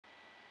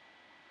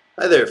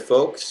Hi there,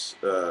 folks.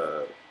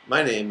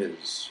 My name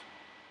is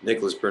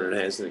Nicholas Bernard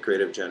Hansen, the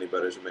creator of Johnny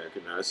Butter's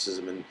American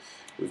Narcissism, and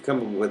we've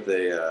come up with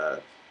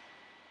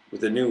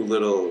a new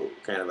little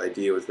kind of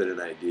idea within an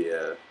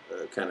idea,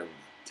 kind of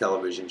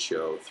television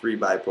show. 3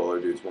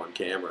 bipolar dudes, 1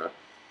 camera,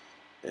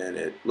 and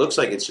it looks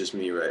like it's just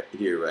me right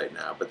here, right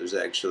now, but there's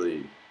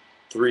actually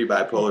 3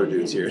 bipolar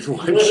dudes here in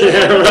 1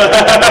 camera.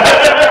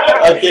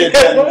 Okay,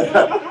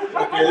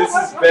 this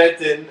is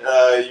Benton.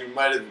 You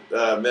might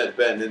have met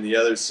Benton in the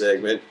other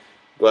segment.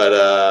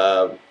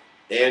 But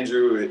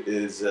Andrew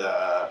is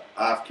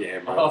off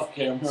camera. Off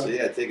camera. So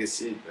yeah, take a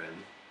seat,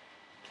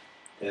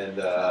 Ben. And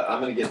I'm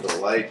gonna get the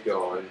light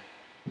going.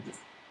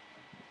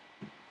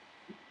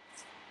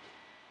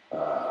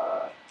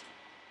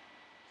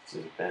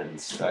 Just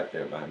Ben's stuck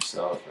there by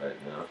himself right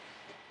now.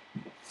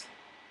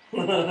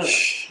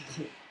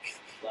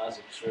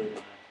 Classic shirt,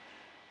 man.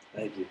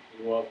 Thank you.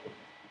 You're welcome.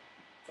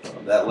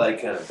 That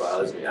light kind of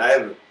bothers me.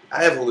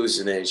 I have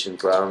hallucination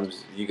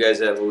problems. You guys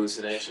have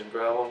hallucination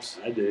problems?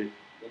 I do.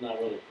 They're not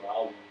really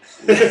problems.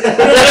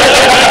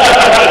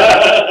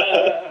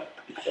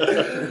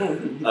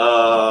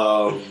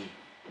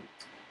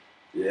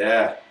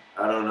 Yeah,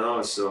 I don't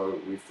know. So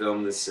we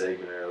filmed this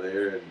segment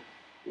earlier, and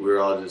we were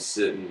all just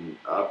sitting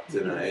up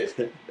tonight,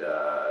 and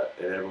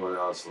everyone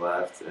else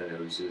left, and it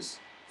was just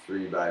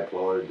 3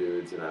 bipolar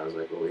dudes, and I was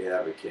like, well, we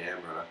have a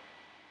camera.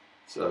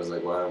 So I was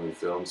like, why don't we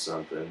film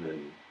something?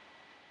 And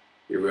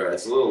here we are.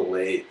 It's a little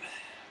late.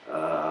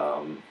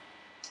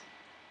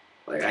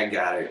 Like, I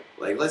got it.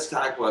 Like, let's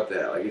talk about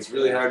that. Like, it's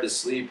really hard to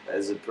sleep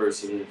as a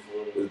person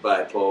with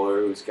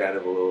bipolar who's kind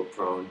of a little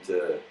prone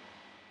to,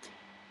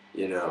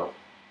 you know,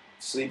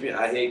 sleeping.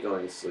 I hate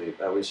going to sleep.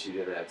 I wish you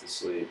didn't have to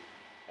sleep.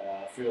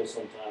 I feel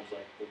sometimes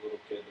like the little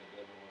kid that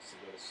never wants to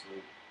go to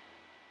sleep.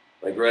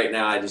 Like, right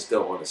now, I just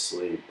don't want to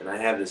sleep. And I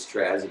have this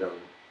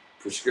trazodone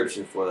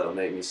prescription for that'll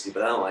make me sleep,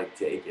 but I don't like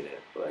taking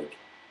it. Like,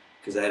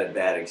 because I had a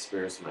bad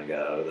experience when I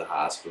got out of the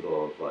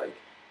hospital of, like,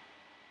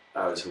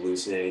 I was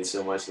hallucinating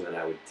so much, and then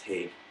I would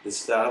take the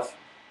stuff,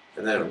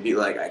 and then it would be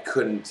like I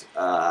couldn't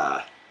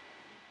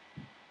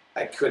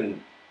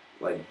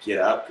like get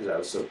up because I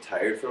was so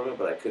tired from it,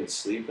 but I couldn't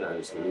sleep, and I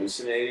was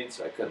hallucinating,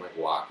 so I couldn't like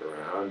walk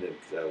around, and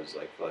because I was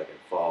like felt like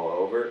I'd fall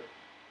over.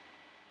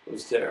 It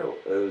was terrible.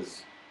 It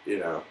was, you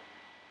know,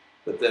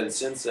 but then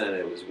since then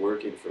it was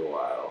working for a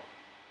while,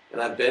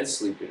 and I've been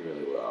sleeping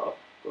really well,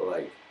 but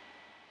like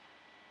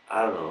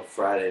I don't know,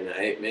 Friday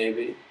night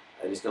maybe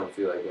I just don't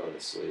feel like going to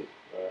sleep.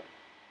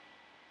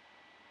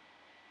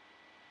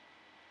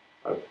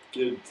 I'm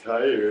getting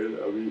tired.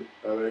 I'm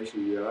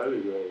actually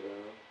yawning right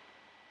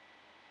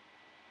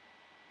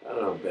now. I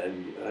don't know,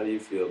 Ben. How do you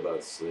feel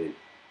about sleep?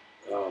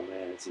 Oh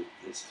man, it's a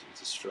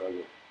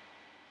struggle.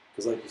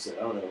 Because like you said,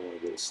 I don't ever want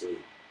to go to sleep.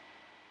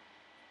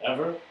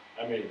 Ever?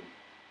 I mean,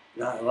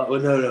 Not a lot. Well,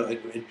 no.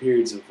 In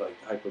periods of like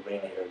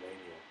hypomania or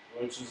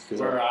mania. which is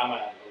where I'm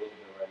at a little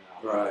bit right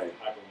now. Right.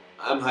 Hypomania.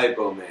 I'm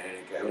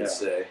hypomanic, I would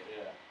say.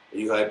 Yeah. Are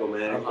you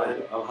hypomanic,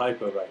 Ben? I'm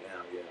hypo right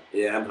now. Yeah.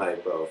 Yeah, I'm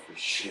hypo for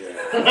sure.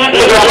 Yeah.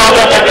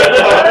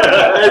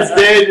 It's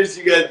dangerous.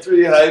 You got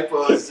 3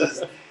 hypos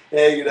just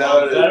hanging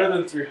out. Better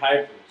than 3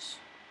 hypers,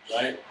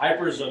 right?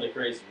 Hypers are the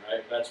crazy,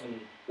 right? That's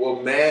when. Well,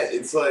 man,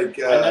 it's like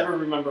I never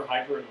remember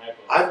hyper and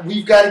hypo.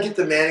 we've got to get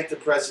the manic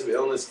depressive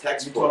illness You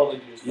textbook. totally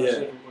do, especially Yeah.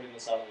 if we're putting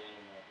this out on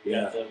the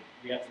internet.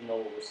 We have to know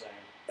what we're saying.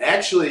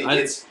 Actually,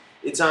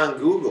 it's on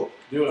Google.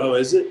 Do it. Oh,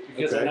 is it?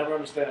 Because I Okay. never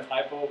understand if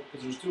hypo,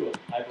 because there's 2 of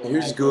them. Hypo and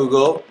Here's hyper.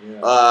 Google.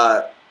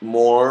 Yeah.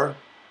 More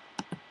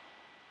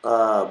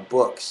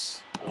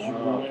books. Is you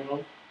running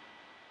them?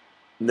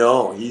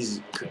 No, he's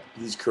Okay.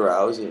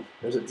 carousing.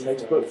 There's a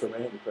textbook for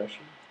manic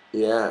depression.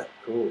 Yeah.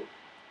 Cool.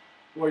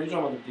 Well, you're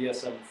talking about the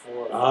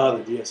DSM-4. Ah,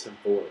 the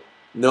DSM-4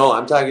 No,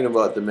 I'm talking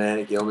about the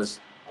manic illness.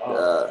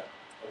 Oh,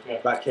 okay.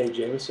 by Kay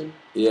Jameson.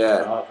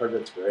 Yeah. Oh, I've heard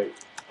that's great.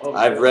 Oh,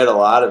 I've good. read a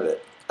lot of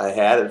it. I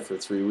had it for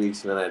 3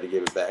 weeks, and then I had to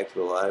give it back to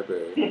the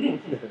library.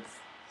 That's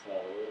how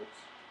it works.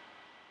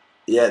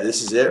 Yeah,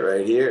 this is it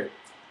right here.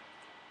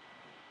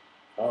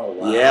 Oh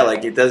wow. Yeah,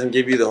 like it doesn't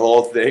give you the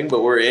whole thing,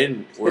 but we're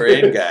in,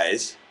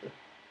 guys.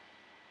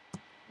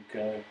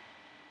 Okay.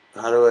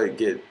 How do I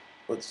get?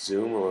 Let's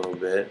zoom a little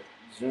bit.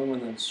 Zoom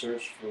and then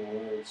search for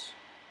words.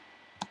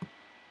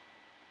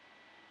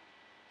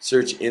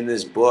 Search in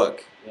this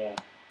book. Yeah.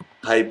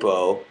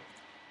 Hypo.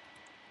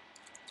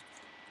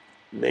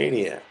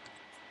 Mania.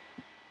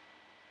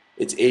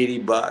 It's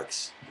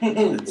 $80.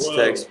 It's Whoa.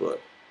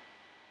 textbook.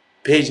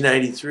 Page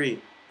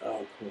 93.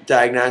 Oh, cool.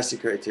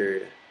 Diagnostic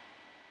criteria.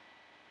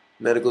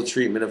 Medical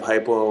treatment of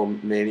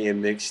hypomania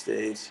mixed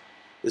states.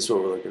 This is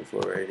what we're looking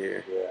for right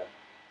here. Yeah.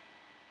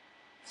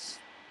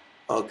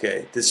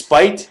 Okay.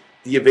 Despite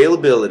the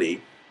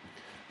availability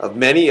of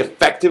many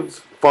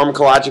effective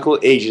pharmacological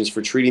agents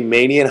for treating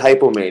mania and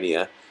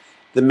hypomania,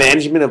 the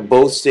management of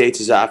both states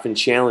is often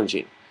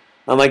challenging.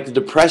 Unlike the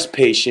depressed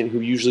patient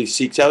who usually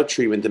seeks out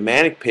treatment, the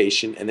manic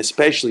patient, and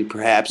especially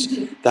perhaps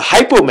the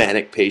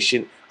hypomanic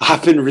patient,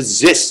 often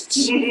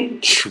resists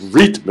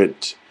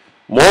treatment.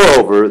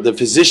 Moreover, the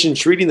physician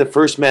treating the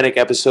first manic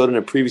episode in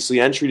a previously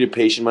untreated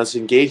patient must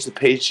engage the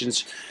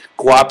patient's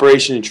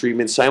cooperation in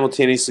treatment,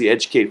 simultaneously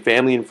educate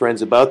family and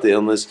friends about the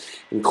illness,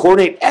 and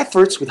coordinate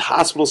efforts with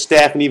hospital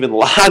staff and even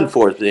law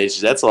enforcement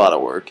agencies. That's a lot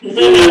of work.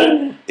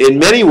 In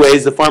many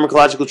ways, the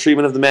pharmacological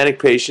treatment of the manic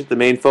patient, the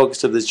main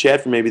focus of this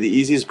chapter, may be the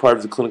easiest part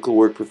of the clinical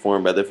work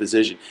performed by the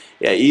physician.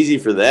 Yeah, easy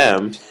for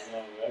them.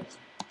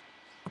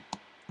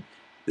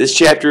 This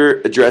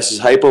chapter addresses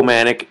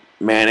hypomanic,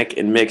 manic,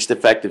 and mixed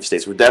affective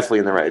states. We're definitely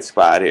in the right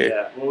spot here.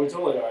 Yeah. Well, we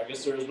totally are. I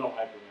guess there is no hypermanic.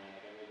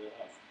 I made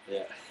that up.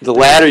 Yeah. The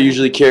latter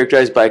usually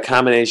characterized by a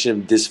combination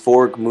of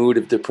dysphoric mood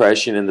of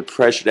depression and the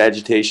pressured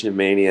agitation of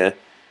mania.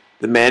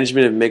 The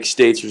management of mixed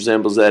states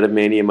resembles that of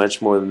mania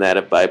much more than that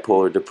of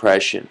bipolar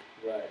depression.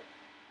 Right.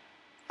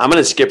 I'm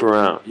going to skip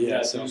around Yeah,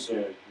 Yeah, sounds do so.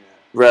 good. Yeah.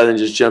 rather than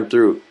just jump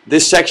through.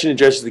 This section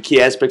addresses the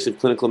key aspects of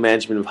clinical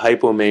management of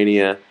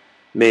hypomania,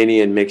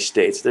 mania, and mixed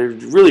states. They're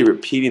really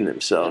repeating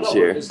themselves No,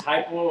 here. is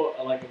hypo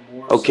like a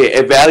more... Okay,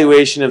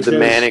 evaluation of the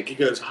manic. It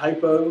goes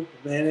hypo,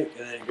 manic,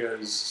 and then it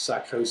goes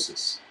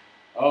psychosis.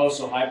 Oh,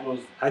 so hypo's...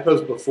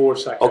 Hypo's before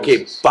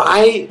Okay, psychosis.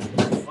 by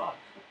Fuck.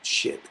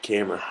 shit, the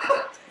camera.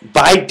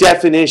 By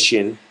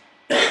definition,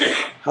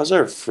 how's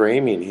our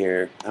framing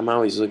here? I'm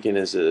always looking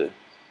as a.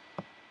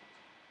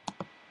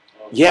 Oh,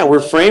 Yeah, we're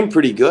framed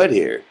pretty good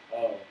here.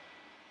 Oh.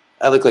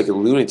 I look like a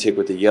lunatic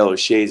with the yellow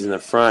shades in the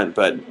front,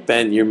 but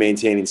Ben, you're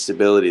maintaining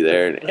stability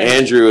there, and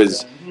Andrew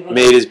has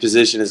made his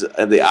position as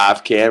the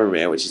off-camera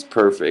man, which is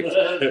perfect.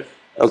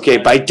 Okay,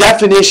 by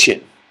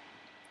definition,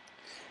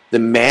 the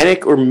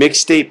manic or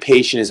mixed state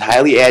patient is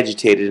highly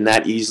agitated and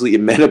not easily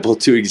amenable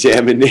to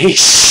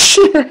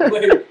examination.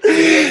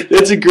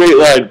 That's a great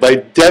line. By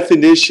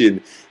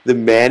definition, the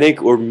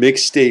manic or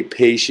mixed state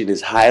patient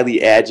is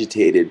highly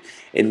agitated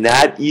and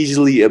not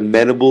easily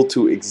amenable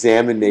to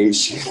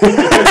examination.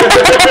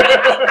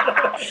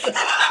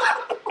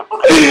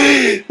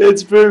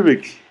 That's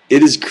perfect.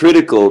 It is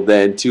critical,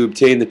 then, to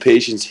obtain the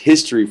patient's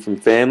history from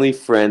family,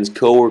 friends,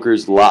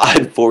 coworkers, law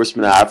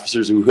enforcement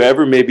officers,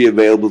 whoever may be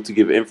available to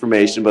give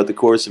information about the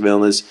course of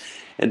illness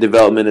and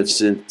development of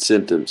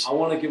symptoms. I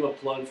want to give a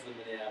plug for the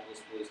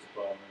Minneapolis Police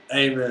Department.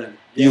 Amen.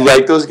 You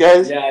like those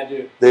guys? Yeah, I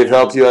do. They've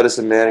helped you out of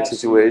some manic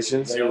Absolutely.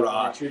 situations? They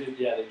rock. They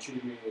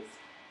treated me with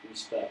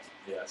respect.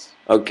 Yes.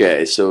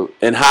 Okay, so,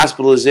 and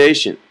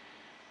hospitalization.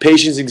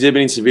 Patients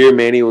exhibiting severe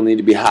mania will need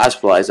to be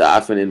hospitalized,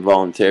 often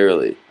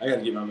involuntarily. I got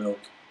to get my milk.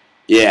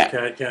 Yeah. Can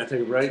I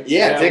take a break?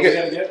 Yeah, take we it.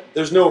 gotta get-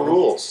 There's no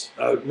rules.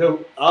 Oh,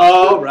 no.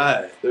 All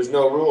right. There's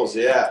no rules,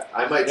 yeah.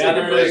 I might Yeah, take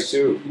a there break, is.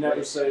 too. You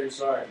never say you're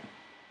sorry.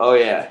 Oh,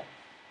 yeah.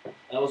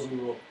 That was a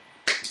rule.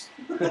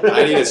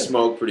 I need to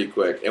smoke pretty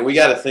quick. And we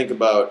got to think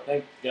about,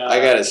 Thank God. I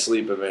got to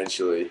sleep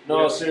eventually.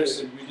 No,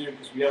 seriously, we do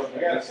because we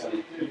have.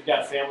 We've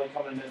got family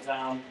coming into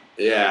town.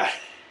 Yeah.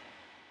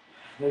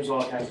 There's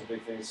all kinds of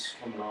big things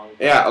coming on.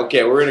 Yeah,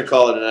 okay, we're going to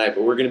call it a night,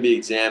 but we're going to be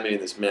examining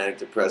this manic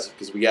depressive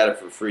because we got it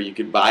for free. You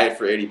could buy it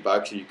for $80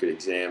 or you could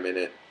examine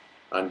it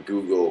on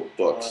Google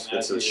Books.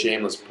 It's a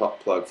shameless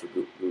plug for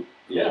Google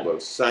Yeah.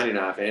 Books. Signing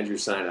off. Andrew,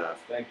 sign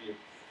off. Thank you.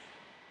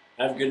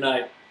 Have a good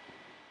night.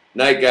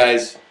 Night,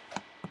 guys.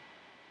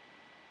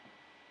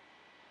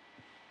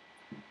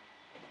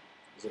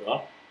 Is it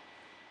off?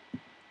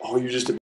 Oh, you're just a